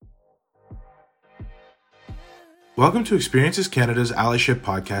Welcome to Experiences Canada's Allyship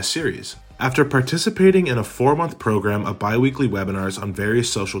podcast series. After participating in a 4-month program of bi-weekly webinars on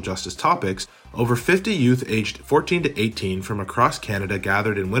various social justice topics, over 50 youth aged 14 to 18 from across Canada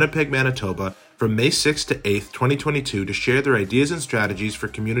gathered in Winnipeg, Manitoba from May 6th to 8th, 2022 to share their ideas and strategies for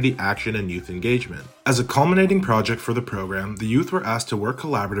community action and youth engagement. As a culminating project for the program, the youth were asked to work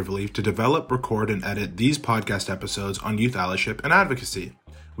collaboratively to develop, record, and edit these podcast episodes on youth allyship and advocacy.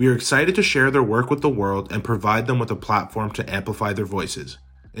 We are excited to share their work with the world and provide them with a platform to amplify their voices.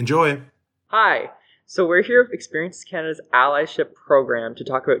 Enjoy! Hi! So we're here with Experiences Canada's Allyship program to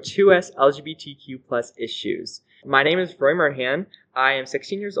talk about 2SLGBTQ plus issues. My name is Roy Murnaghan. I am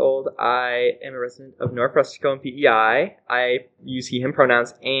 16 years old. I am a resident of North Rustico and PEI. I use he, him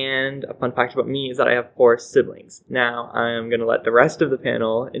pronouns, and a fun fact about me is that I have 4 siblings. Now I'm going to let the rest of the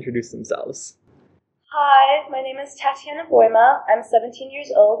panel introduce themselves. Hi, my name is Titiana Boima. I'm 17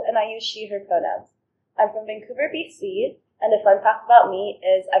 years old and I use she, her pronouns. I'm from Vancouver, BC, and a fun fact about me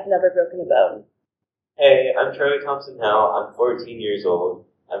is I've never broken a bone. Hey, I'm Charlie Thomson-Hill. I'm 14 years old.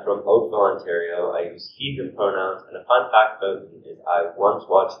 I'm from Oakville, Ontario. I use he, him pronouns, and a fun fact about me is I once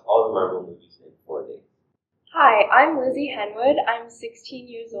watched all the Marvel movies in 4 days. Hi, I'm Lizzie Henwood. I'm 16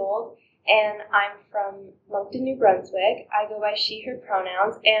 years old. And I'm from Moncton, New Brunswick. I go by she, her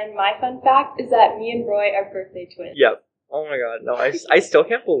pronouns. And my fun fact is that me and Roy are birthday twins. Yep. Oh my god, no, I still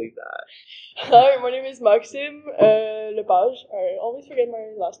can't believe that. Hi, my name is Maxim Lepage. I always forget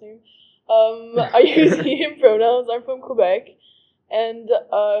my last name. I use he, him pronouns. I'm from Quebec. And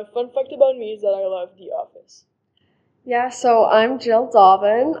fun fact about me is that I love The Office. Yeah, so I'm Jill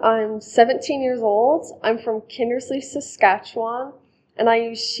Dobbin. I'm 17 years old. I'm from Kindersley, Saskatchewan. And I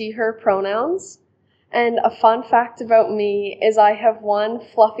use she, her pronouns. And a fun fact about me is I have 1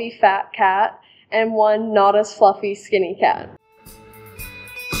 fluffy fat cat and 1 not as fluffy skinny cat.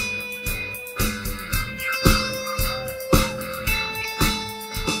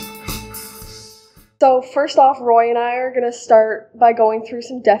 So first off, Roy and I are going to start by going through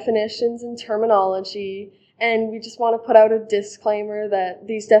some definitions and terminology. And we just want to put out a disclaimer that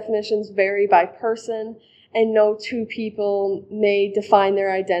these definitions vary by person, and no 2 people may define their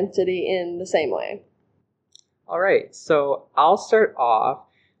identity in the same way. All right, so I'll start off.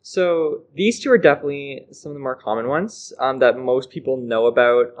 So these 2 are definitely some of the more common ones that most people know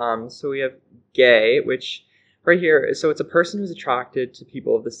about. So we have gay, which right here, so it's a person who's attracted to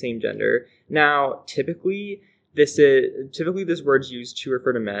people of the same gender. Now, typically this word's used to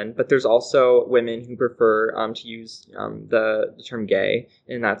refer to men, but there's also women who prefer to use the term gay,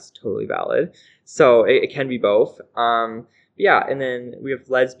 and that's totally valid. So it can be both. Yeah, and then we have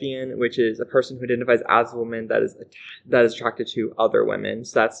lesbian, which is a person who identifies as a woman that is attracted to other women.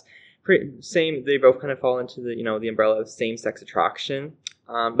 So that's same. They both kind of fall into the umbrella of same-sex attraction.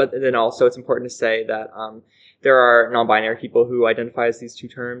 But then also it's important to say that there are non-binary people who identify as these 2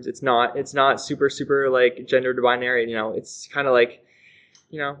 terms. It's not super like gender binary. It's kind of like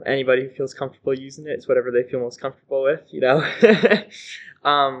anybody who feels comfortable using it. It's whatever they feel most comfortable with.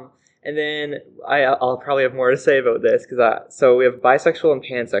 And then I'll probably have more to say about this so we have bisexual and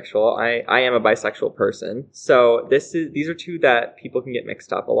pansexual. I am a bisexual person. So these are 2 that people can get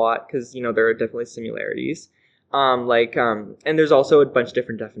mixed up a lot because there are definitely similarities. And there's also a bunch of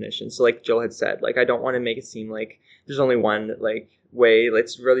different definitions. So like Jill had said, I don't want to make it seem like there's only one way.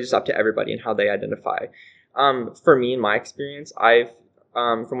 It's really just up to everybody and how they identify. For me, in my experience,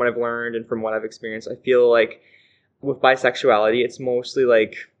 from what I've learned and from what I've experienced, I feel like with bisexuality, it's mostly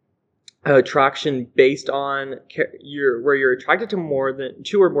attraction based on where you're attracted to more than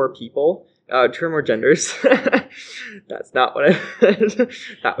 2 or more people, 2 or more genders. That's not what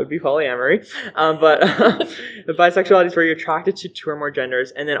that would be polyamory. But the bisexuality is where you're attracted to 2 or more genders,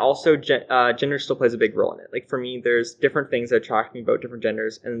 and then also gender still plays a big role in it. Like for me, there's different things that attract me about different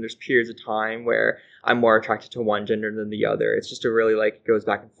genders, and then there's periods of time where I'm more attracted to one gender than the other. It's just it goes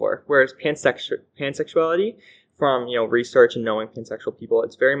back and forth. Whereas pansexuality, from research and knowing pansexual people,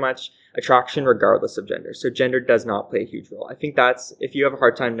 it's very much attraction regardless of gender. So gender does not play a huge role. I think that's, if you have a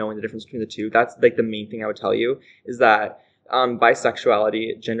hard time knowing the difference between the 2, that's the main thing I would tell you is that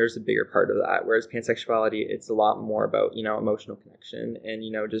bisexuality, gender is a bigger part of that. Whereas pansexuality, it's a lot more about emotional connection and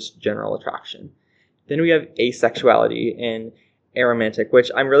just general attraction. Then we have asexuality and aromantic, which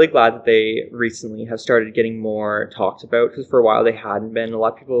I'm really glad that they recently have started getting more talked about, because for a while they hadn't been. A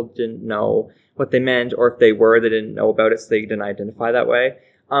lot of people didn't know what they meant, or if they were, they didn't know about it, so they didn't identify that way.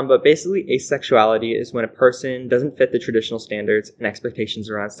 But basically, asexuality is when a person doesn't fit the traditional standards and expectations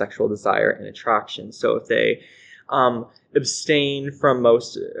around sexual desire and attraction. So if they abstain from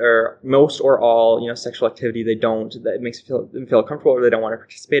most or all, sexual activity that makes them feel comfortable, or they don't want to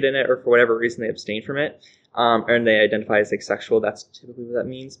participate in it, or for whatever reason they abstain from it. And they identify as asexual. That's typically what that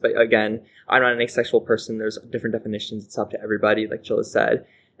means. But again, I'm not an asexual person. There's different definitions. It's up to everybody, like Jill has said.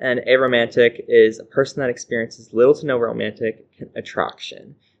 And aromantic is a person that experiences little to no romantic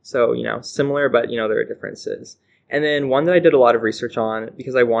attraction. So, similar, but, there are differences. And then one that I did a lot of research on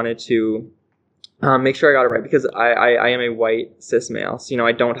because I wanted to make sure I got it right, because I am a white cis male. So,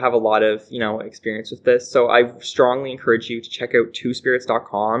 I don't have a lot of, experience with this. So I strongly encourage you to check out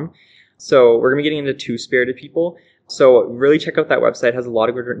twospirits.com. So we're going to be getting into two-spirited people. So really check out that website. It has a lot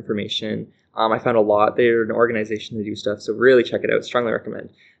of good information. I found a lot. They're an organization to do stuff. So really check it out. Strongly recommend.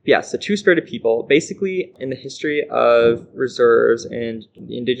 But yeah, so two-spirited people. Basically, in the history of reserves and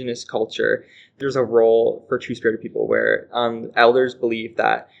the indigenous culture, there's a role for two-spirited people where elders believe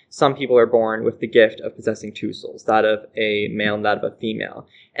that some people are born with the gift of possessing two souls, that of a male and that of a female.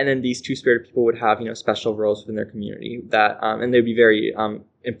 And then these two-spirited people would have, special roles within their community that, and they'd be very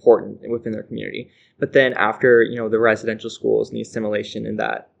important within their community. But then after, the residential schools and the assimilation in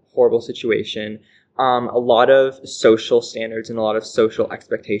that horrible situation, a lot of social standards and a lot of social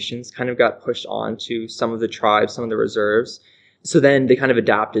expectations kind of got pushed on to some of the tribes, some of the reserves. So then they kind of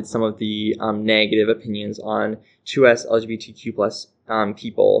adapted some of the negative opinions on 2SLGBTQ plus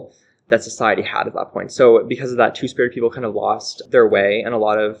people that society had at that point. So because of that, two-spirited people kind of lost their way in a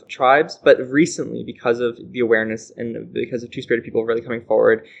lot of tribes. But recently, because of the awareness and because of two-spirited people really coming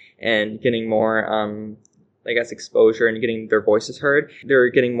forward and getting more, exposure and getting their voices heard, they're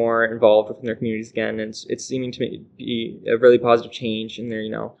getting more involved within their communities again. And it's seeming to be a really positive change, and they're,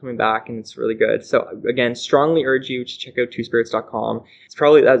 coming back, and it's really good. So again, strongly urge you to check out twospirits.com.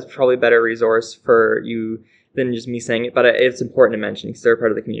 That's probably a better resource for you than just me saying it, but it's important to mention because they're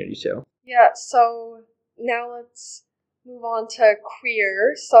part of the community too. Yeah, so now let's move on to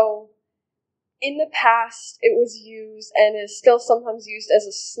queer. So in the past, it was used and is still sometimes used as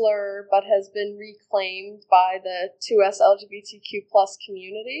a slur, but has been reclaimed by the 2SLGBTQ plus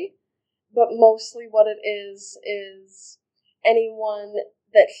community. But mostly what it is anyone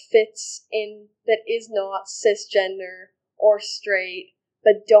that fits in, that is not cisgender or straight,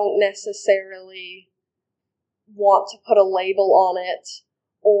 but don't necessarily want to put a label on it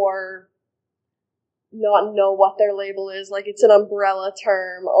or not know what their label is. Like, it's an umbrella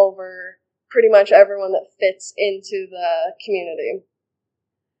term over pretty much everyone that fits into the community.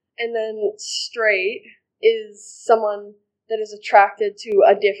 And then straight is someone that is attracted to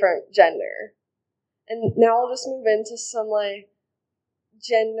a different gender. And now I'll just move into some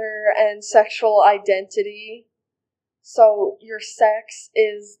gender and sexual identity. So your sex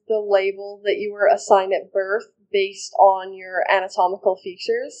is the label that you were assigned at birth based on your anatomical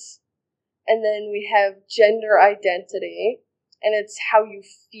features. And then we have gender identity, and it's how you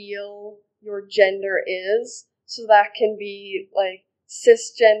feel your gender is. So that can be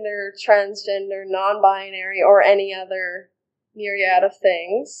cisgender, transgender, non-binary, or any other myriad of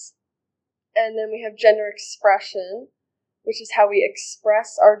things. And then we have gender expression, which is how we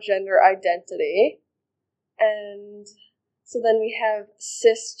express our gender identity. And so then we have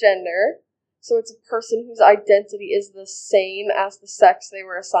cisgender. So it's a person whose identity is the same as the sex they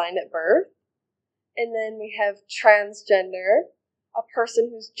were assigned at birth. And then we have transgender, a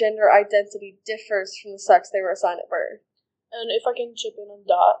person whose gender identity differs from the sex they were assigned at birth. And if I can chip in on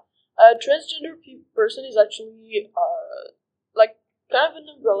that, a transgender person is actually kind of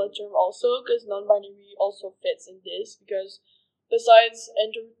an umbrella term also, because non-binary also fits in this, because besides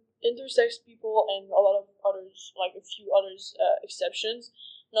intersex people and a lot of others, like a few others exceptions,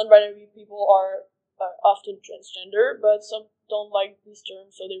 non-binary people are often transgender, but some don't like these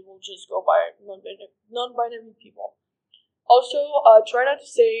terms, so they will just go by non-binary people. Also, try not to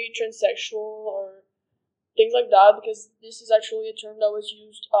say transsexual or things like that, because this is actually a term that was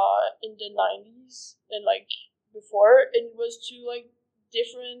used in the 90s and before, and it was to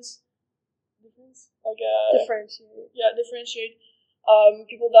differentiate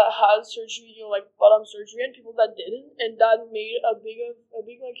people that had surgery, bottom surgery, and people that didn't, and that made a big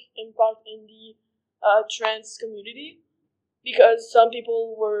impact in the trans community, because some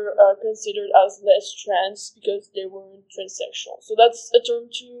people were considered as less trans because they weren't transsexual. So that's a term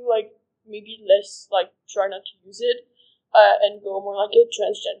to maybe less try not to use it and go more like a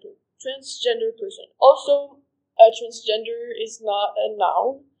transgender person. Also, transgender is not a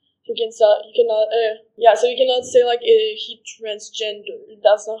noun. So you cannot say he transgender.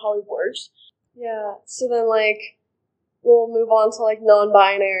 That's not how it works. Yeah. So then we'll move on to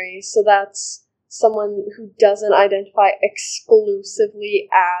non-binary. So that's someone who doesn't identify exclusively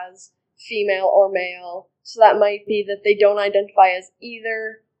as female or male, So that might be that they don't identify as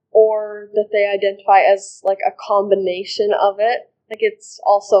either, or that they identify as like a combination of it. Like it's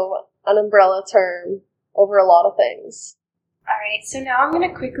also an umbrella term over a lot of things. Alright, so now I'm going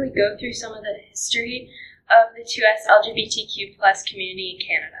to quickly go through some of the history of the 2SLGBTQ plus community in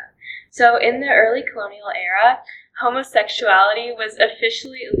Canada. So in the early colonial era, homosexuality was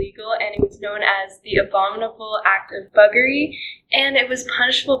officially illegal, and it was known as the abominable act of buggery, and it was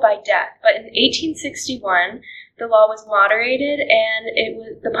punishable by death. But in 1861, the law was moderated,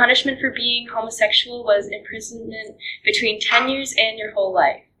 and the punishment for being homosexual was imprisonment between 10 years and your whole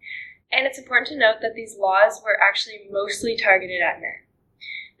life. And it's important to note that these laws were actually mostly targeted at men.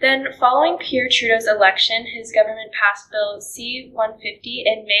 Then, following Pierre Trudeau's election, his government passed Bill C-150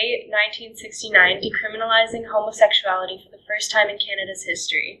 in May 1969, decriminalizing homosexuality for the first time in Canada's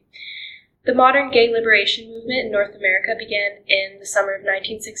history. The modern gay liberation movement in North America began in the summer of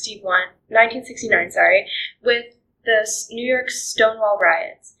 1969, with the New York Stonewall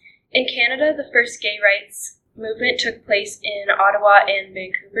riots. In Canada, the first gay rights movement took place in Ottawa and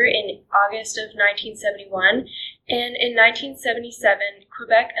Vancouver in August of 1971, and in 1977,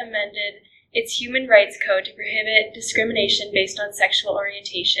 Quebec amended its Human Rights Code to prohibit discrimination based on sexual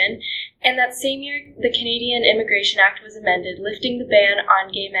orientation, and that same year, the Canadian Immigration Act was amended, lifting the ban on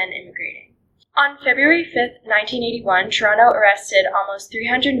gay men immigrating. On February 5, 1981, Toronto arrested almost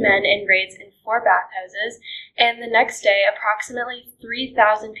 300 men in raids in 4 bathhouses, and the next day, approximately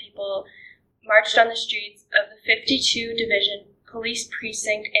 3,000 people marched on the streets of the 52 Division Police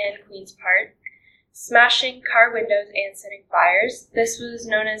Precinct and Queen's Park, smashing car windows and setting fires. This was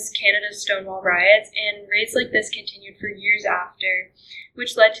known as Canada's Stonewall Riots, and raids like this continued for years after,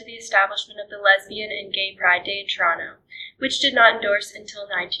 which led to the establishment of the Lesbian and Gay Pride Day in Toronto, which did not endorse until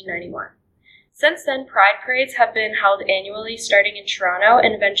 1991. Since then, Pride parades have been held annually, starting in Toronto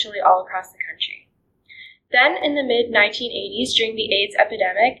and eventually all across the country. Then, in the mid-1980s, during the AIDS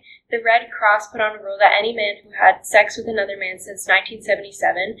epidemic, the Red Cross put on a rule that any man who had sex with another man since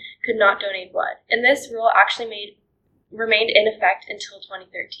 1977 could not donate blood, and this rule actually remained in effect until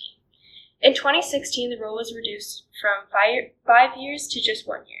 2013. In 2016, the rule was reduced from 5 years to just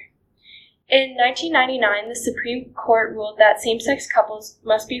 1 year. In 1999, the Supreme Court ruled that same-sex couples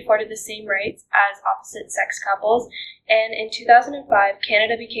must be afforded the same rights as opposite-sex couples, and in 2005,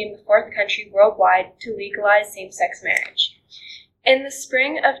 Canada became the 4th country worldwide to legalize same-sex marriage. In the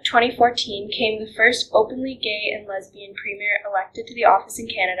spring of 2014 came the first openly gay and lesbian premier elected to the office in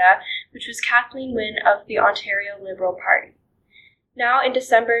Canada, which was Kathleen Wynne of the Ontario Liberal Party. Now, in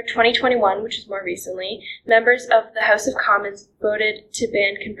December 2021, which is more recently, members of the House of Commons voted to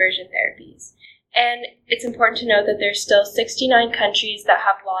ban conversion therapies. And it's important to note that there's still 69 countries that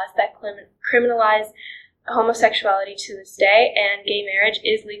have laws that criminalize homosexuality to this day, and gay marriage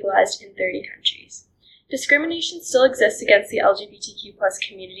is legalized in 30 countries. Discrimination still exists against the LGBTQ plus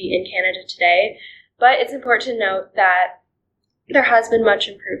community in Canada today, but it's important to note that there has been much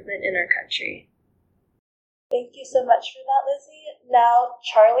improvement in our country. Thank you so much for that, Lizzie. Now,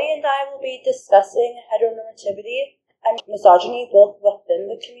 Charlie and I will be discussing heteronormativity and misogyny both within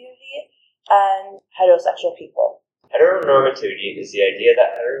the community and heterosexual people. Heteronormativity is the idea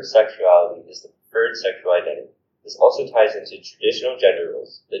that heterosexuality is the preferred sexual identity. This also ties into traditional gender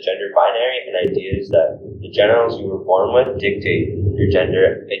roles, the gender binary, and ideas that the genitals you were born with dictate your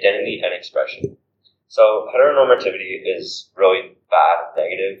gender identity and expression. So heteronormativity is really bad,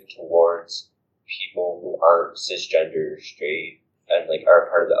 negative towards people who aren't cisgender, straight, and are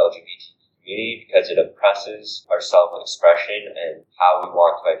part of the LGBT community, because it oppresses our self-expression and how we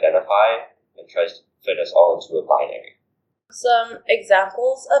want to identify and tries to fit us all into a binary. Some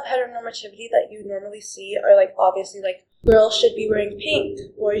examples of heteronormativity that you normally see are obviously girls should be wearing pink,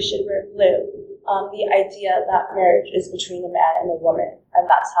 boys should wear blue. The idea that marriage is between a man and a woman, and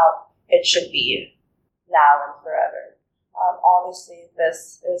that's how it should be now and forever. Obviously,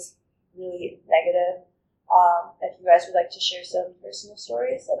 this is really negative. If you guys would like to share some personal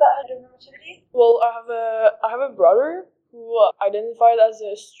stories about heteronormativity. Well, I have a brother who identified as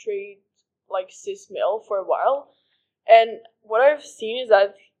a straight, cis male for a while. And what I've seen is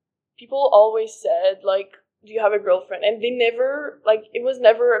that people always said, do you have a girlfriend? And they never, it was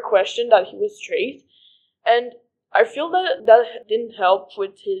never a question that he was straight. And I feel that didn't help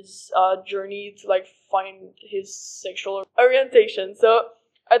with his journey to, find his sexual orientation. So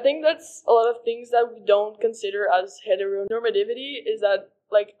I think that's a lot of things that we don't consider as heteronormativity, is that,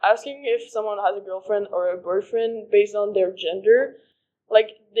 asking if someone has a girlfriend or a boyfriend based on their gender,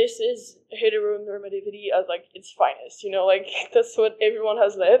 this is heteronormativity at, its finest, that's what everyone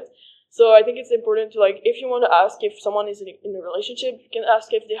has lived. So I think it's important to, if you want to ask if someone is in a relationship, you can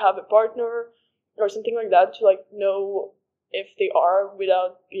ask if they have a partner, or something like that to like know if they are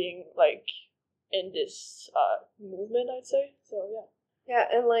without being like in this movement, I'd say. So yeah. Yeah,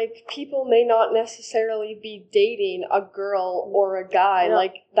 and like people may not necessarily be dating a girl or a guy. Yeah.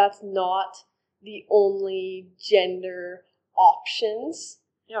 Like that's not the only gender options.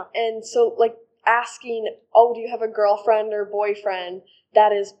 Yeah. And so like asking, oh, do you have a girlfriend or boyfriend,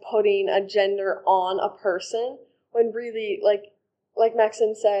 that is putting a gender on a person, when really like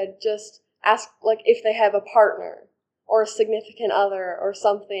Maxim said, just ask like if they have a partner or a significant other or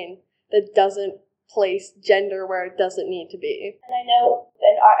something that doesn't place gender where it doesn't need to be. And I know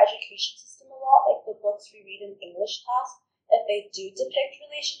in our education system a lot, like the books we read in English class, if they do depict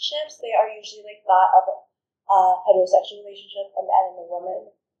relationships, they are usually like that of a heterosexual relationship, a man and a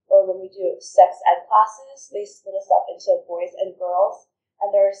woman. Or when we do sex ed classes, they split us up into boys and girls.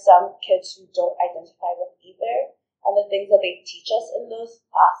 And there are some kids who don't identify with either. And the things that they teach us in those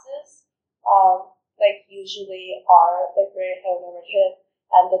classes, like usually are like very heteronormative.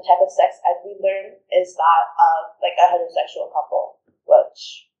 And the type of sex ed we learn is that of like a heterosexual couple,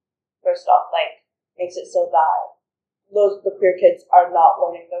 which first off like makes it so that the queer kids are not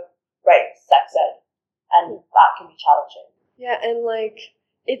learning the right sex ed, and that can be challenging. Yeah, and like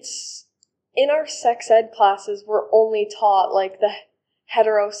it's in our sex ed classes, we're only taught like the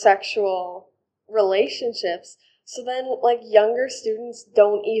heterosexual relationships. So then like younger students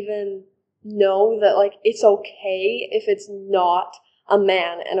don't even know that like it's okay if it's not a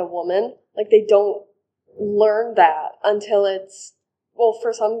man and a woman. Like they don't learn that until it's, well,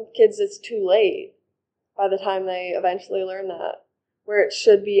 for some kids it's too late by the time they eventually learn that, where it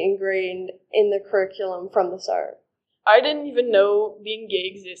should be ingrained in the curriculum from the start. I didn't even know being gay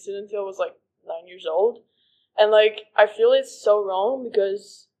existed until I was like 9 years old. And like I feel it's so wrong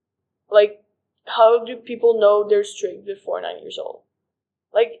because like how do people know they're straight before 9 years old?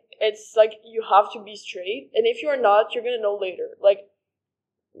 Like it's like you have to be straight, and if you're not, you're gonna know later. Like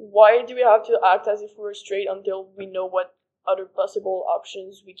why do we have to act as if we're straight until we know what other possible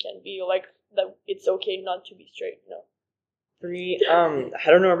options we can be? Like that it's okay not to be straight, you know? For me,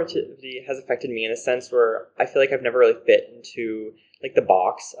 heteronormativity has affected me in a sense where I feel like I've never really fit into like the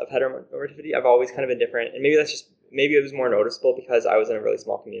box of heteronormativity. I've always kind of been different, and maybe it was more noticeable because I was in a really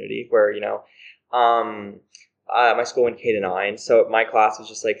small community where my school went K-9, so my class was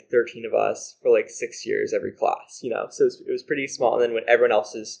just like 13 of us for like 6 years every class, so it was pretty small. And then when everyone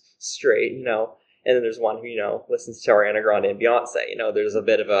else is straight, and then there's one who listens to Ariana Grande and Beyonce, there's a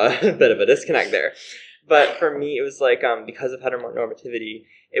bit of a disconnect there. But for me, it was like because of heteronormativity,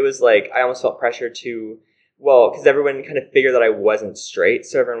 it was like I almost felt pressure to, because everyone kind of figured that I wasn't straight,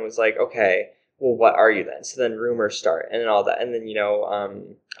 so everyone was like, okay, well, what are you then? So then rumors start and all that. And then,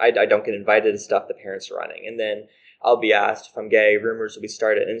 I don't get invited to stuff the parents are running. And then I'll be asked if I'm gay, rumors will be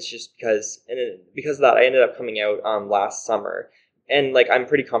started. And it's just because of that, I ended up coming out last summer. And like, I'm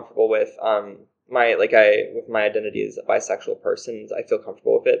pretty comfortable with with my identity as a bisexual person. I feel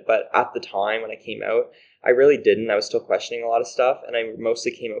comfortable with it. But at the time when I came out, I really didn't. I was still questioning a lot of stuff. And I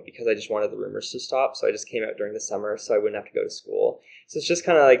mostly came out because I just wanted the rumors to stop. So I just came out during the summer so I wouldn't have to go to school. So it's just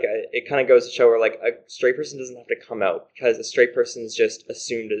kind of like, it kind of goes to show where like a straight person doesn't have to come out because a straight person is just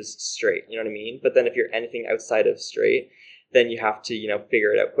assumed as straight. You know what I mean? But then if you're anything outside of straight, then you have to,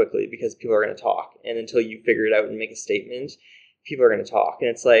 figure it out quickly because people are going to talk. And until you figure it out and make a statement, people are going to talk. And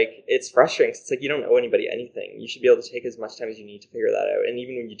it's like, it's frustrating. It's like you don't owe anybody anything. You should be able to take as much time as you need to figure that out. And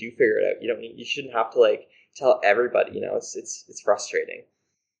even when you do figure it out, you shouldn't have to like tell everybody, it's frustrating.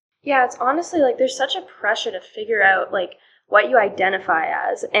 Yeah, it's honestly like there's such a pressure to figure out like what you identify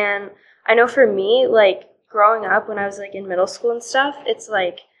as. And I know for me, like growing up when I was like in middle school and stuff, it's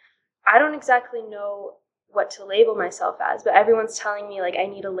like I don't exactly know what to label myself as, but everyone's telling me like I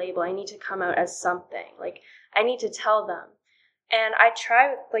need a label. I need to come out as something. Like I need to tell them. And I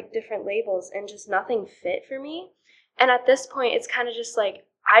tried like different labels and just nothing fit for me. And at this point, it's kind of just like,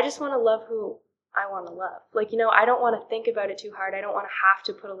 I just want to love who I want to love. Like, I don't want to think about it too hard. I don't want to have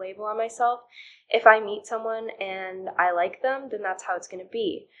to put a label on myself. If I meet someone and I like them, then that's how it's going to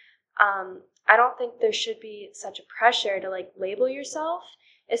be. I don't think there should be such a pressure to like label yourself,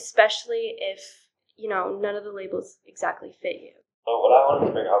 especially if, none of the labels exactly fit you. So what I wanted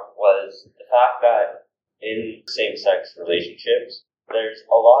to bring up was the fact that in same-sex relationships, there's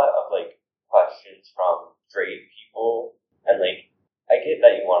a lot of like questions from straight people, and like I get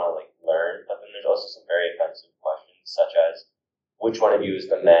that you want to like learn, but then there's also some very offensive questions, such as which one of you is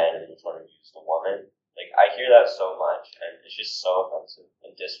the man and which one of you is the woman. Like I hear that so much, and it's just so offensive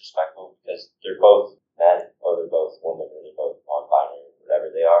and disrespectful because they're both men or they're both women or they're both non-binary,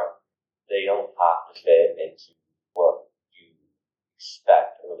 whatever they are. They don't have to fit into what you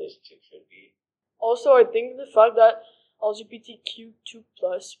expect a relationship should be. Also, I think the fact that LGBTQ2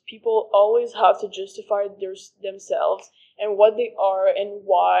 plus people always have to justify themselves and what they are and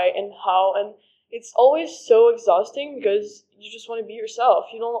why and how, and it's always so exhausting because you just want to be yourself.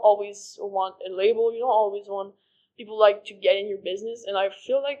 You don't always want a label. You don't always want people like to get in your business, and I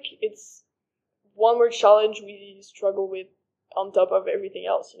feel like it's one more challenge we struggle with on top of everything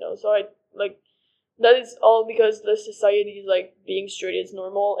else, so I like that is all because the society is like being straight is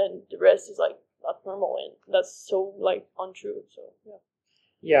normal and the rest is like not normal, and that's so like untrue. So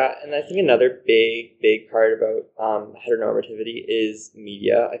yeah, and I think another big part about heteronormativity is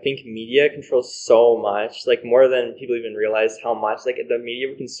media. I think media controls so much, like more than people even realize how much. Like the media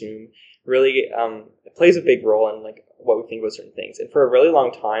we consume really it plays a big role in like what we think about certain things. And for a really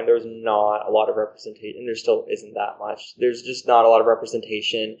long time, there was not a lot of representation, and there still isn't that much. There's just not a lot of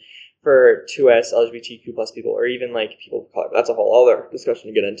representation for 2S LGBTQ plus people, or even like people of color. That's a whole other discussion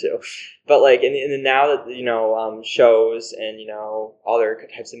to get into. But like, and now that shows and other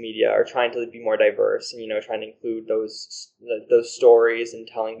types of media are trying to be more diverse and trying to include those stories and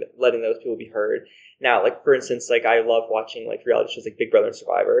letting those people be heard. Now, like for instance, like I love watching like reality shows like Big Brother and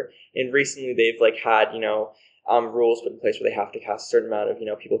Survivor, and recently they've like had rules put in place where they have to cast a certain amount of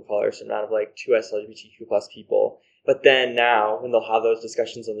people of color, a certain amount of like 2S LGBTQ plus people. But then now, when they'll have those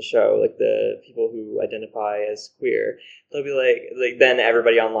discussions on the show, like the people who identify as queer, they'll be like then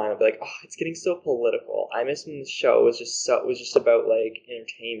everybody online will be like, oh, it's getting so political. I miss when the show was just about like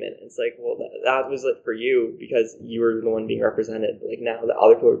entertainment. It's like, well, that was it for you because you were the one being represented. But like now that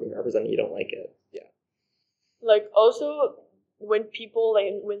other people are being represented, you don't like it. Yeah. Like also when people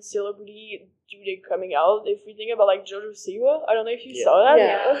when celebrity do their coming out, if we think about like Jojo Siwa, I don't know if you saw that.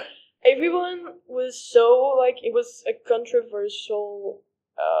 Yeah. Everyone was so like it was a controversial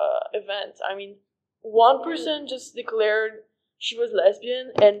event. I mean, one person just declared she was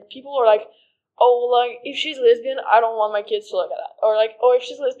lesbian, and people are like, "Oh, like if she's lesbian, I don't want my kids to look at that," or like, "Oh, if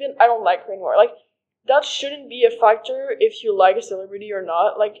she's lesbian, I don't like her anymore." Like that shouldn't be a factor if you like a celebrity or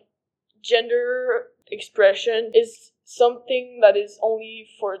not. Like gender expression is something that is only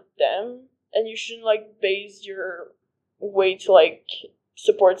for them, and you shouldn't like base your way to like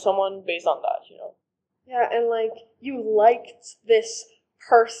support someone based on that, Yeah, and like you liked this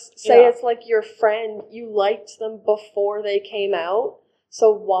person, say it's like your friend, you liked them before they came out,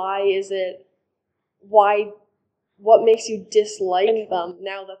 so what makes you dislike them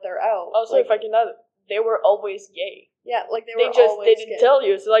now that they're out? Also, like, if I can add, they were always gay. Yeah, like they didn't gay. tell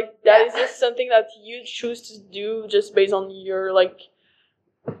you, so like that is just something that you choose to do just based on your like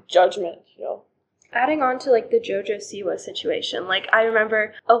judgment, Adding on to like the Jojo Siwa situation, like I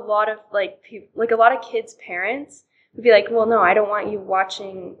remember a lot of a lot of kids' parents would be like, well, no, I don't want you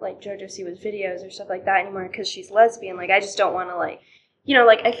watching like Jojo Siwa's videos or stuff like that anymore because she's lesbian. Like I just don't want to like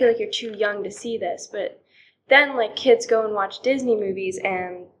I feel like you're too young to see this. But then like kids go and watch Disney movies,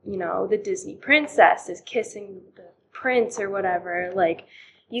 and the Disney princess is kissing the prince or whatever. Like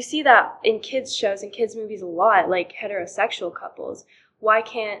you see that in kids shows and kids movies a lot, like heterosexual couples. Why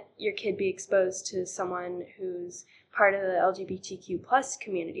can't your kid be exposed to someone who's part of the LGBTQ plus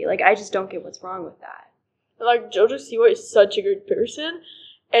community? Like, I just don't get what's wrong with that. Like, Jojo Siwa is such a good person,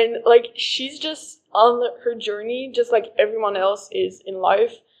 and, like, she's just on her journey just like everyone else is in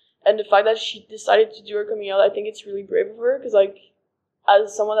life, and the fact that she decided to do her coming out, I think it's really brave of her, because, like,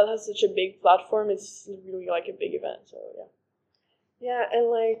 as someone that has such a big platform, it's really, like, a big event, so, yeah. Yeah, and,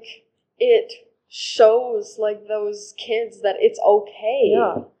 like, it shows like those kids that it's okay,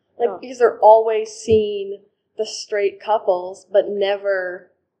 because they're always seeing the straight couples but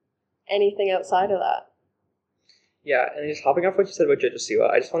never anything outside of that. Yeah, and just hopping off what you said about Jojo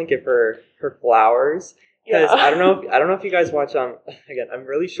Siwa, I just want to give her flowers because I don't know if you guys watch again, I'm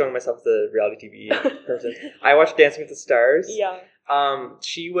really showing myself as a reality TV person. I watched Dancing with the Stars. Yeah.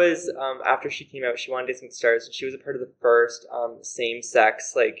 She was after she came out, she won Dancing with the Stars, and she was a part of the first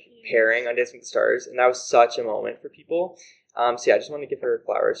same-sex pairing on Dancing with the Stars, and that was such a moment for people. So yeah, I just want to give her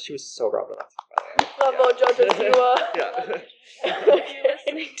flowers. She was so relevant. Bravo, Jojo Siwa. Yeah. You're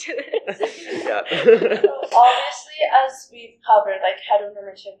listening to this. Yeah. So obviously, as we've covered, like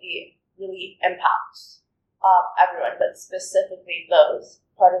heteronormativity really impacts everyone, but specifically those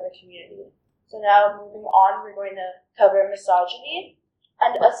part of the community. So now moving on, we're going to cover misogyny.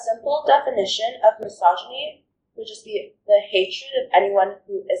 And a simple definition of misogyny would just be the hatred of anyone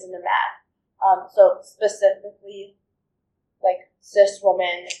who isn't a man. So specifically, like cis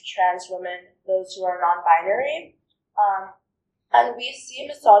women, trans women, those who are non-binary. And we see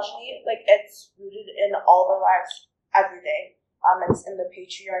misogyny, like it's rooted in all of our lives every day. It's in the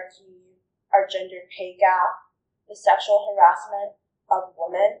patriarchy, our gender pay gap, the sexual harassment of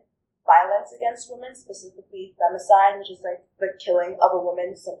women, violence against women, specifically femicide, which is like the killing of a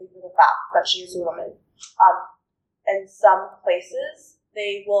woman simply for the fact that she is a woman. In some places,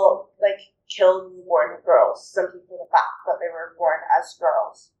 they will like kill newborn girls simply for the fact that they were born as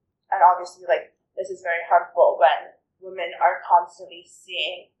girls. And obviously, like, this is very harmful when women are constantly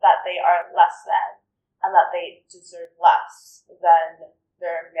seeing that they are less than and that they deserve less than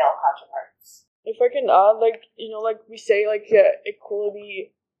their male counterparts. If I can add, like, like we say, like,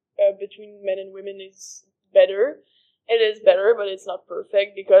 equality between men and women is better. It is better, but it's not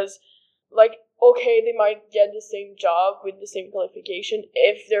perfect because, like, okay, they might get the same job with the same qualification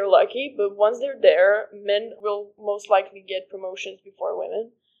if they're lucky, but once they're there, men will most likely get promotions before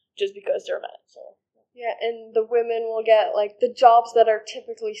women just because they're men, so. Yeah, and the women will get, like, the jobs that are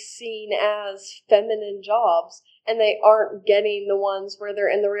typically seen as feminine jobs, and they aren't getting the ones where they're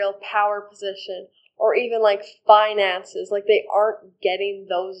in the real power position, or even, like, finances. Like, they aren't getting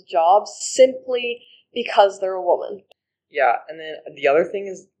those jobs simply because they're a woman. Yeah, and then the other thing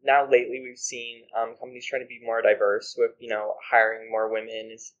is now lately we've seen companies trying to be more diverse with, hiring more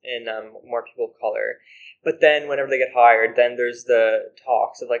women and more people of color. But then whenever they get hired, then there's the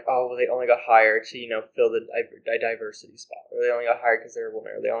talks of like, oh, well, they only got hired to, fill the diversity spot. Or they only got hired because they're a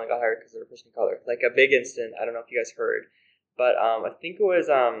woman. Or they only got hired because they're a person of color. Like a big incident, I don't know if you guys heard. But I think it was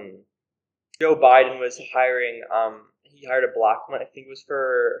Joe Biden was hiring, he hired a black woman. I think it was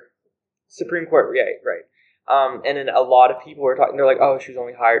for Supreme Court. Yeah, right. And then a lot of people were talking, they're like, oh, she was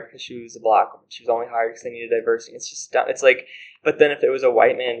only hired because she was a black woman. She was only hired because they needed diversity. It's just, it's like, but then if it was a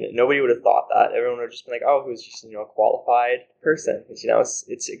white man, nobody would have thought that. Everyone would have just been like, oh, he was just, a qualified person. Because,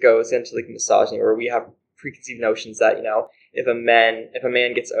 it goes into like misogyny where we have preconceived notions that, if a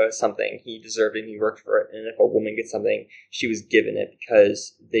man gets something, he deserved it and he worked for it. And if a woman gets something, she was given it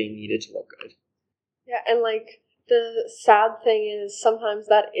because they needed to look good. Yeah, and like, the sad thing is sometimes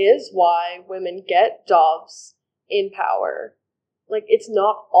that is why women get jobs in power. Like, it's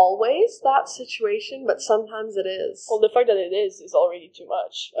not always that situation, but sometimes it is. Well, the fact that it is already too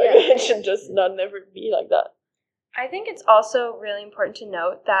much. Like, yeah. It should just not never be like that. I think it's also really important to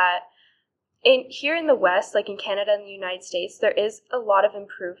note that here in the West, like in Canada and the United States, there is a lot of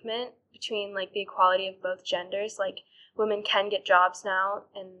improvement between like the equality of both genders. Like, women can get jobs now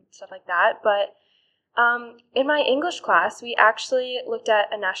and stuff like that, but in my English class, we actually looked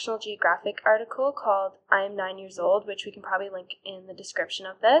at a National Geographic article called I Am 9 Years Old, which we can probably link in the description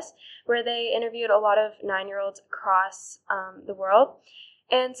of this, where they interviewed a lot of 9-year-olds across the world.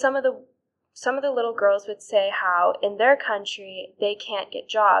 And some of the little girls would say how in their country they can't get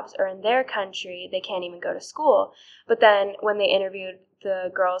jobs, or in their country they can't even go to school. But then when they interviewed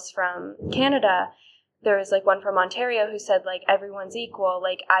the girls from Canada, there was like one from Ontario who said like everyone's equal,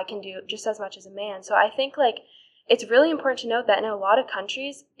 like I can do just as much as a man. So I think like it's really important to note that in a lot of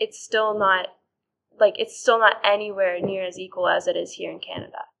countries it's still not anywhere near as equal as it is here in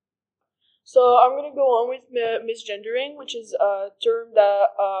Canada. So I'm gonna go on with misgendering, which is a term that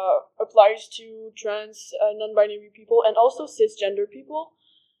applies to trans, non-binary people and also cisgender people.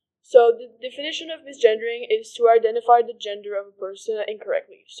 So the definition of misgendering is to identify the gender of a person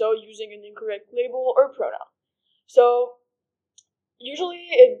incorrectly, so using an incorrect label or pronoun. So usually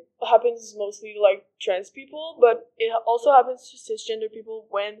it happens mostly to like trans people, but it also happens to cisgender people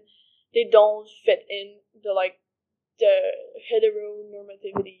when they don't fit in the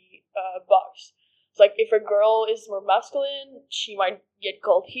heteronormativity box. It's like if a girl is more masculine, she might get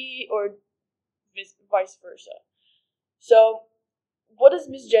called he, or vice versa. So what does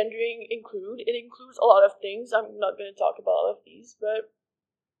misgendering include? It includes a lot of things. I'm not going to talk about all of these, but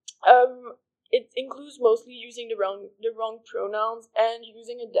it includes mostly using the wrong pronouns and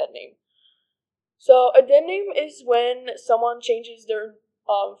using a dead name. So a dead name is when someone changes their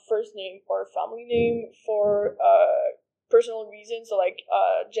first name or family name for personal reasons, so like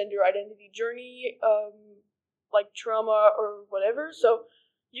gender identity journey, like trauma or whatever. So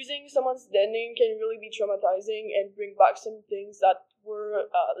using someone's dead name can really be traumatizing and bring back some things that were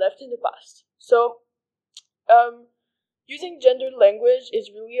left in the past. So using gendered language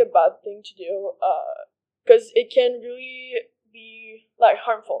is really a bad thing to do because it can really be like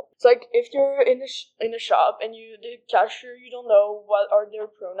harmful. It's like if you're in a shop and the cashier, you don't know what are their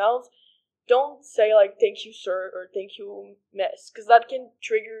pronouns, don't say like thank you sir or thank you miss, because that can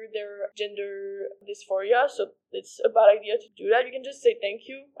trigger their gender dysphoria. So it's a bad idea to do that. You can just say thank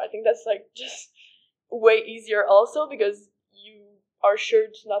you. I think that's like just way easier also, because you are sure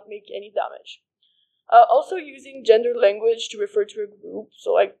to not make any damage. Also using gender language to refer to a group,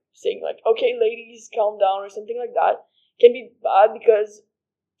 so like saying like okay ladies calm down or something like that, can be bad, because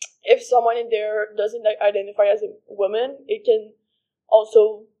if someone in there doesn't identify as a woman, it can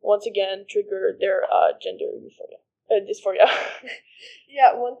also once again trigger their gender dysphoria.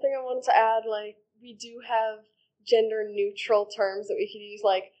 Yeah, one thing I wanted to add, like, we do have gender neutral terms that we could use,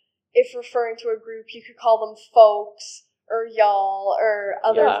 like, if referring to a group, you could call them folks or y'all or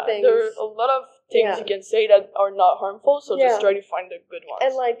other things. There are a lot of things you can say that are not harmful, so just try to find the good ones.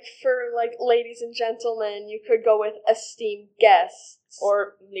 And, like, for, like, ladies and gentlemen, you could go with esteemed guests.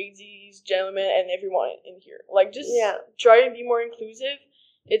 Or ladies, gentlemen, and everyone in here. Like, just try and be more inclusive.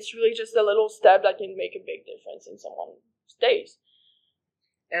 It's really just a little step that can make a big difference in someone's days.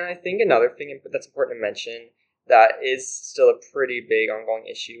 And I think another thing that's important to mention that is still a pretty big ongoing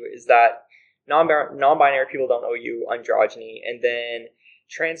issue is that non-binary people don't owe you androgyny, and then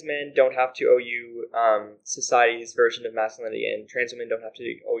trans men don't have to owe you society's version of masculinity, and trans women don't have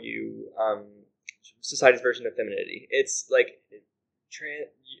to owe you society's version of femininity. It's like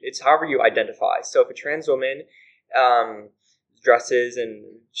it's however you identify. So if a trans woman dresses and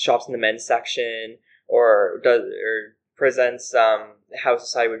shops in the men's section or presents how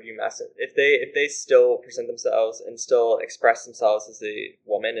society would view masculine, if they still present themselves and still express themselves as a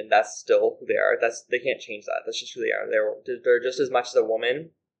woman, and that's still who they are, they can't change that. That's just who they are. They're just as much as a woman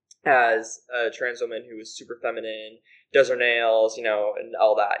as a trans woman who is super feminine, does her nails, and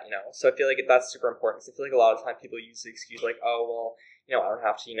all that, So I feel like that's super important. So I feel like a lot of time people use the excuse like, oh well, I don't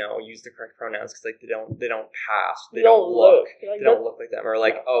have to, use the correct pronouns because like they don't pass, they don't look like them, or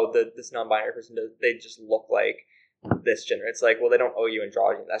like this non-binary person they just look like this gender. It's like, well, they don't owe you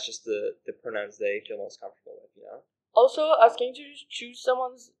androgyny. That's just the pronouns they feel most comfortable with, Also, asking to choose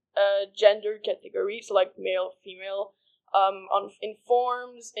someone's gender category, so like male, female, in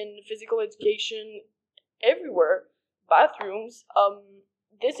forms, in physical education, everywhere, bathrooms.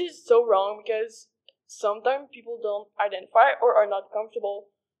 This is so wrong because sometimes people don't identify or are not comfortable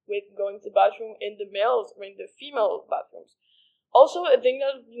with going to the bathroom in the males or in the female bathrooms. Also, a thing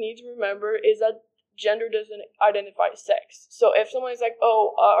that we need to remember is that gender doesn't identify sex. So if someone is like,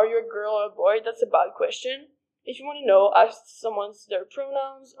 are you a girl or a boy? That's a bad question. If you want to know, ask someone their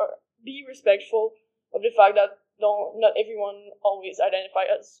pronouns, or be respectful of the fact that not everyone always identify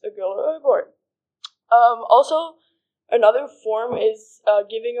as a girl or a boy. Also, another form is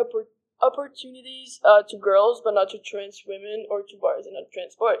giving opportunities to girls, but not to trans women, or to boys and not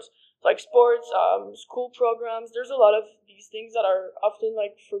trans boys. Like sports, school programs. There's a lot of these things that are often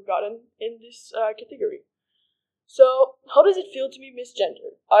like forgotten in this category. So, how does it feel to be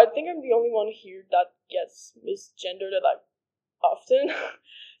misgendered? I think I'm the only one here that gets misgendered like often.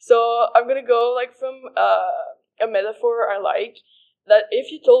 So I'm gonna go like from a metaphor I like, that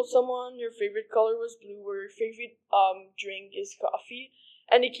if you told someone your favorite color was blue or your favorite drink is coffee,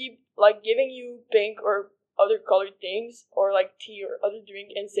 and they keep like giving you pink or other colored things, or like tea or other drink,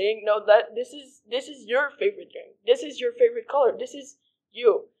 and saying, no, that this is your favorite drink, this is your favorite color, this is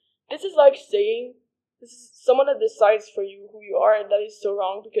you. This is like saying this is someone that decides for you who you are, and that is so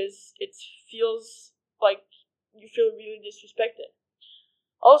wrong because it feels like you feel really disrespected.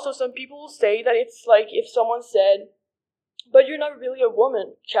 Also, some people say that it's like if someone said, but you're not really a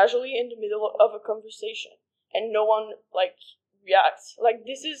woman, casually in the middle of a conversation, and no one like reacts. Like,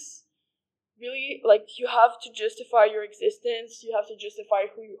 this is really like, you have to justify your existence, you have to justify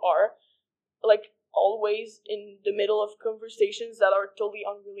who you are, like always in the middle of conversations that are totally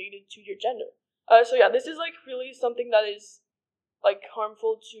unrelated to your gender. So yeah, this is like really something that is like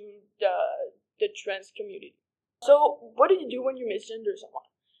harmful to the trans community. So what do you do when you misgender someone?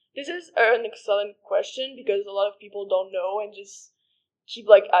 This is an excellent question because a lot of people don't know and just keep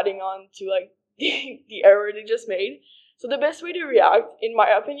like adding on to like the error they just made. So the best way to react, in my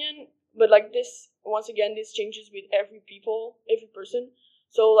opinion, but like this, once again, this changes with every person.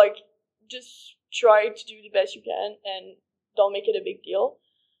 So like, just try to do the best you can and don't make it a big deal.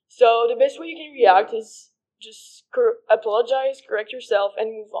 So the best way you can react is just apologize, correct yourself,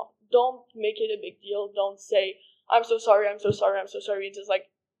 and move on. Don't make it a big deal. Don't say, I'm so sorry. It's just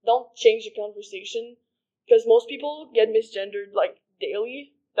like, don't change the conversation, because most people get misgendered like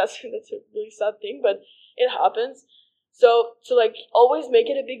daily. That's a really sad thing, but it happens. So to like always make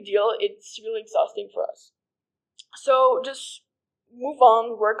it a big deal, it's really exhausting for us. So just move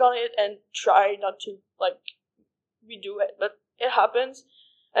on, work on it, and try not to like redo it. But it happens,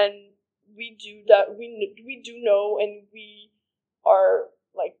 and we do that. We do know, and we are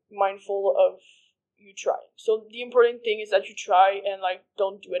like mindful of you trying. So the important thing is that you try and like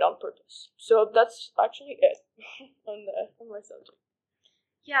don't do it on purpose. So that's actually it on my subject.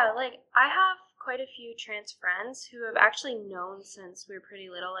 Yeah, like I have quite a few trans friends who have actually known since we were pretty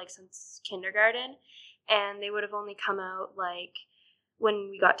little, like since kindergarten, and they would have only come out like when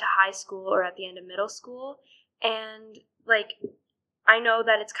we got to high school or at the end of middle school. And like I know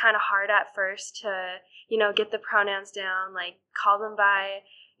that it's kind of hard at first to, get the pronouns down, like call them by,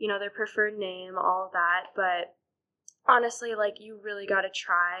 their preferred name, all of that. But honestly, like, you really got to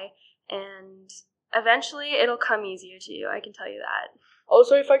try, and eventually it'll come easier to you. I can tell you that.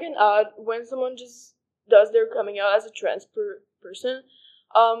 Also, if I can add, when someone just does their coming out as a trans person,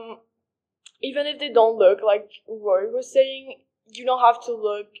 even if they don't look like Roy was saying, you don't have to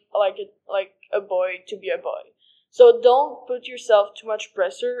look like a boy to be a boy. So don't put yourself too much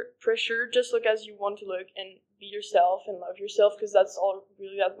pressure. Just look as you want to look and be yourself and love yourself, because that's all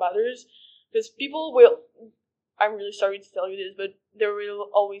really that matters. Because people will, I'm really sorry to tell you this, but there will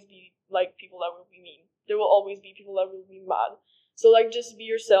always be like people that will be mean. There will always be people that will be mad. So like, just be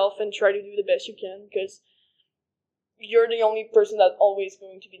yourself and try to do the best you can, because you're the only person that's always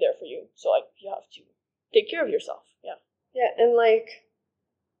going to be there for you. So like, you have to take care of yourself. Yeah. Yeah, and like,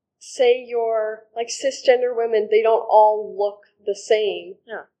 say you're like cisgender women, they don't all look the same.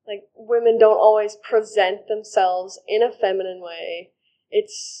 Yeah. Like, women don't always present themselves in a feminine way.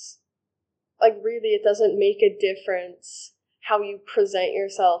 It's like, really, it doesn't make a difference how you present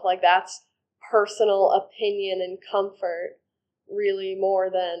yourself. Like, that's personal opinion and comfort, really,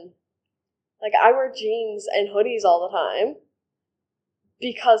 more than, like, I wear jeans and hoodies all the time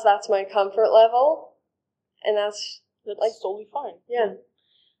because that's my comfort level, and that's like totally fine. Yeah.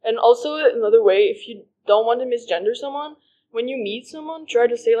 And also, another way, if you don't want to misgender someone, when you meet someone, try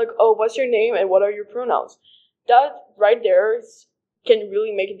to say like, oh, what's your name and what are your pronouns? That right there can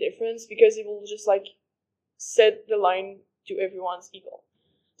really make a difference, because it will just like set the line to everyone's equal.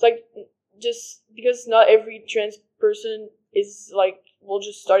 It's like, just because not every trans person is like, will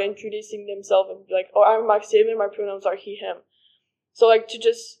just start introducing themselves and be like, oh, I'm Maxim and my pronouns are he, him. So like, to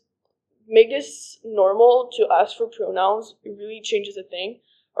just make this normal to ask for pronouns, it really changes a thing.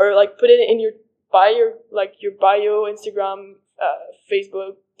 Or like, put it in your bio, Instagram,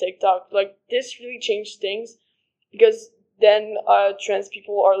 Facebook, TikTok. Like, this really changed things, because then trans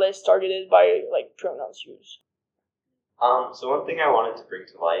people are less targeted by like pronouns use. So one thing I wanted to bring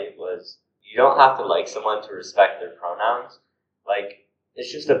to light was, you don't have to like someone to respect their pronouns. Like,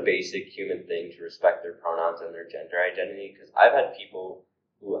 it's just a basic human thing to respect their pronouns and their gender identity, because I've had people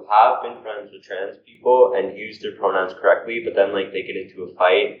who have been friends with trans people and use their pronouns correctly, but then like they get into a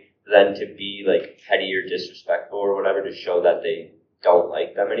fight, then to be like petty or disrespectful or whatever to show that they don't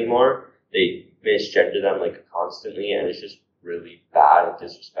like them anymore, they misgender them like constantly, and it's just really bad and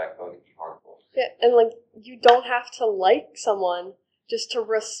disrespectful and can be harmful. Yeah, and like, you don't have to like someone just to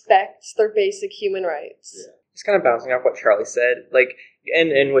respect their basic human rights. Yeah. Just kind of bouncing off what Charlie said, like,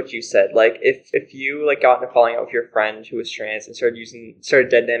 and what you said, like, if you like got in a falling out with your friend who was trans and started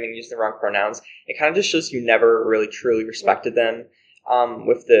dead naming, using the wrong pronouns, it kind of just shows you never really truly respected them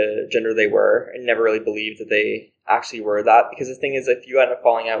with the gender they were, and never really believed that they actually were that. Because the thing is, if you end up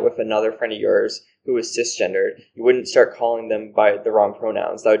falling out with another friend of yours who was cisgendered, you wouldn't start calling them by the wrong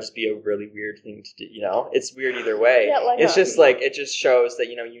pronouns. That would just be a really weird thing to do, It's weird either way. Yeah, like it's just like, it just shows that,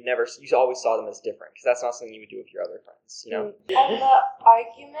 you always saw them as different, because that's not something you would do with your other friends, And the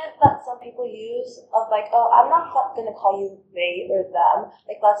argument that some people use of like, oh, I'm not going to call you they or them,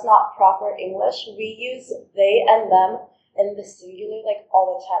 like, that's not proper English. We use they and them in the singular, like,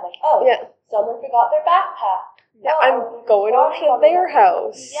 all the time. Like, oh, Yeah. someone forgot their backpack. Yeah, Oh, I'm going over to their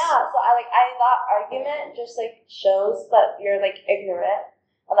house. Yeah, so that argument just like shows that you're like ignorant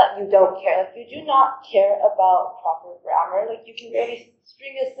and that you don't care. Like, you do not care about proper grammar. Like, you can barely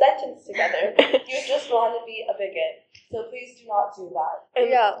string a sentence together. You just want to be a bigot. So please do not do that.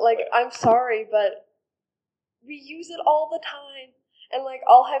 Yeah, like, I'm sorry, but we use it all the time. And like,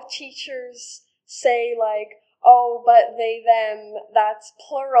 I'll have teachers say like, oh, but they, them, that's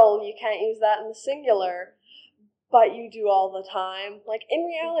plural. You can't use that in the singular. But you do all the time. Like, in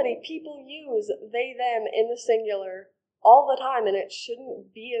reality, people use they, them in the singular all the time, and it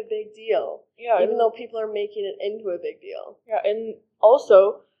shouldn't be a big deal. Yeah. Even though people are making it into a big deal. Yeah, and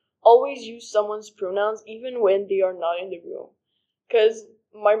also, always use someone's pronouns even when they are not in the room. Because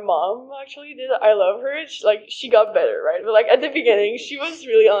my mom actually did. I love her. She got better, right? But like, at the beginning, she was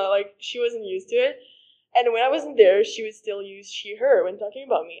really she wasn't used to it. And when I wasn't there, she would still use she, her when talking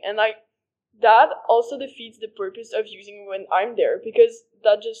about me. And like, that also defeats the purpose of using when I'm there, because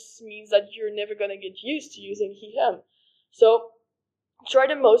that just means that you're never going to get used to using he, him. So try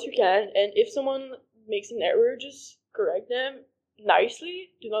the most you can, and if someone makes an error, just correct them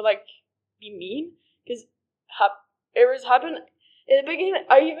nicely. Do not like be mean, because errors happen. In the beginning,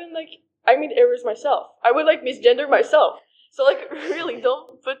 I made errors myself. I would like misgender myself. So like, really,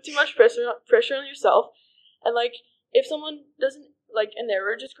 don't put too much pressure on yourself. And like, if someone doesn't like an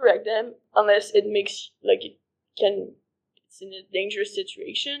error, just correct them, unless it makes like it's it's in a dangerous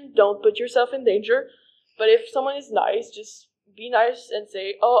situation, don't put yourself in danger. But if someone is nice, just be nice and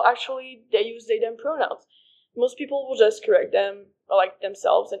say, oh, actually, they use they, them pronouns. Most people will just correct them, like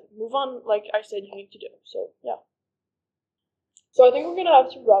themselves, and move on, like I said you need to do. So, yeah. So I think we're going to have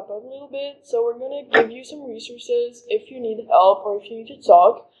to wrap up a little bit. So we're going to give you some resources if you need help or if you need to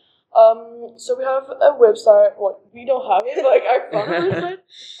talk. So we have a website. Well, we don't have it, like I found a website.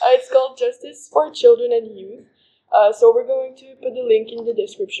 It's called Justice for Children and Youth. So we're going to put the link in the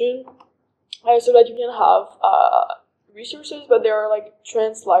description so that you can have resources. But there are like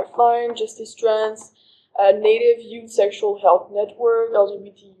Trans Lifeline, Justice Trans, Native Youth Sexual Health Network,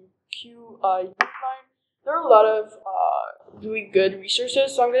 LGBTQ Youth Line. There are a lot of really good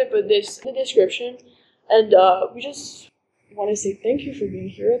resources, so I'm going to put this in the description. And we just want to say thank you for being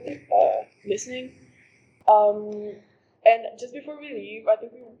here, listening. And just before we leave, I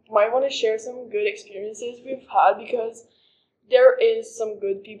think we might want to share some good experiences we've had, because there is some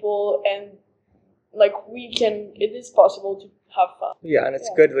good people, and like it is possible to have fun. Yeah, and it's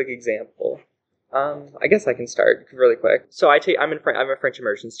a good like example. I guess I can start really quick. So I'm a French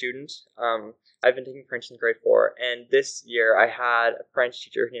immersion student. I've been taking French in grade 4, and this year I had a French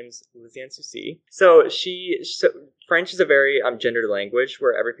teacher. Her name's Lizzie Henwood. So French is a very gendered language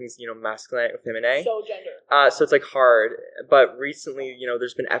where everything's masculine or feminine. So gender. So it's like hard. But recently,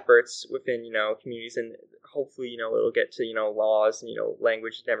 there's been efforts within communities, and hopefully it'll get to laws and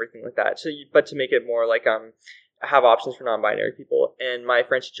language and everything like that. But to make it more like have options for non-binary people. And my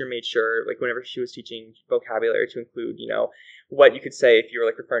French teacher made sure, like, whenever she was teaching vocabulary, to include, what you could say if you were,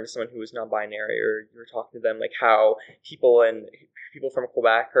 like, referring to someone who was non-binary, or you were talking to them, like, how people from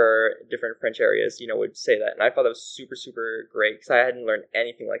Quebec or different French areas, would say that. And I thought that was super, super great, because I hadn't learned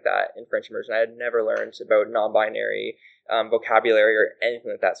anything like that in French immersion. I had never learned about non-binary vocabulary or anything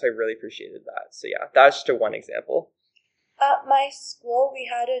like that, so I really appreciated that. So, yeah, that's just one example. At my school, we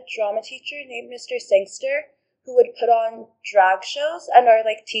had a drama teacher named Mr. Sangster, who would put on drag shows, and our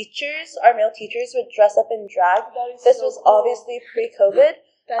male teachers would dress up in drag. This was cool. Obviously pre-COVID,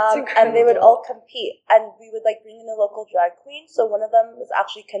 and they would all compete, and we would bring in a local drag queen. So one of them was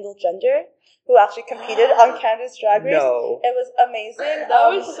actually Kendall Gender, who actually competed on Canada's Drag Race. No. It was amazing. That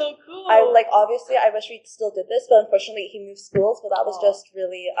was so cool. Obviously I wish we still did this, but unfortunately he moved schools. But that was just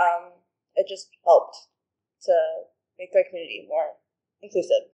really it just helped to make our community more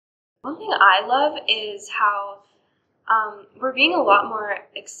inclusive. One thing I love is how we're being a lot more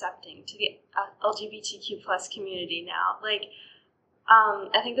accepting to the LGBTQ plus community now. I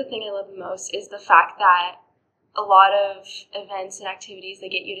think the thing I love the most is the fact that a lot of events and activities, they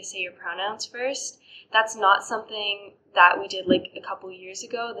get you to say your pronouns first. That's not something that we did a couple years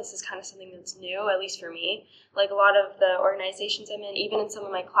ago. This is kind of something that's new, at least for me. A lot of the organizations I'm in, even in some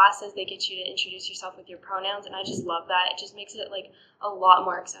of my classes, they get you to introduce yourself with your pronouns, and I just love that. It just makes it a lot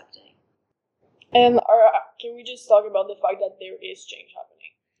more accepting. And can we just talk about the fact that there is change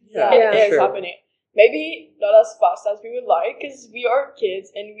happening? Yeah, it is happening. Maybe not as fast as we would like, because we are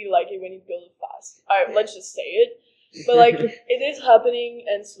kids and we like it when it goes fast. Let's just say it. But it is happening,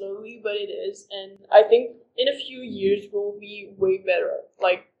 and slowly, but it is. And I think in a few years we'll be way better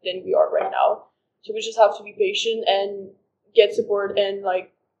than we are right now. So we just have to be patient and get support and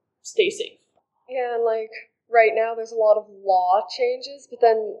stay safe. Yeah, and right now there's a lot of law changes, but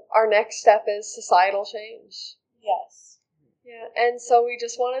then our next step is societal change. Yes. Yeah, and so we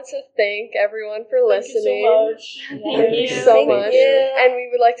just wanted to thank everyone for listening. Thank you so much. Thank you so much. And we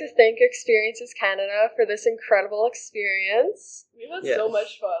would like to thank Experiences Canada for this incredible experience. We've had so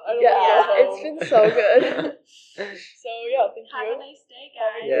much fun. It's been so good. So yeah, thank you. Have a nice day,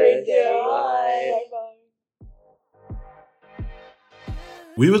 guys. Have a great day. Bye. Bye.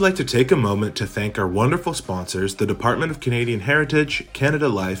 We would like to take a moment to thank our wonderful sponsors, the Department of Canadian Heritage, Canada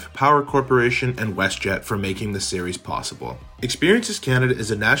Life, Power Corporation, and WestJet, for making this series possible. Experiences Canada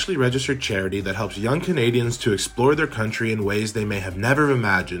is a nationally registered charity that helps young Canadians to explore their country in ways they may have never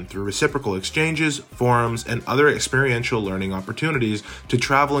imagined through reciprocal exchanges, forums, and other experiential learning opportunities to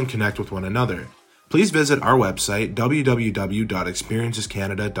travel and connect with one another. Please visit our website,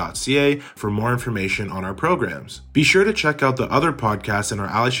 www.experiencescanada.ca, for more information on our programs. Be sure to check out the other podcasts in our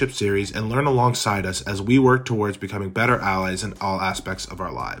allyship series and learn alongside us as we work towards becoming better allies in all aspects of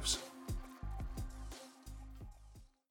our lives.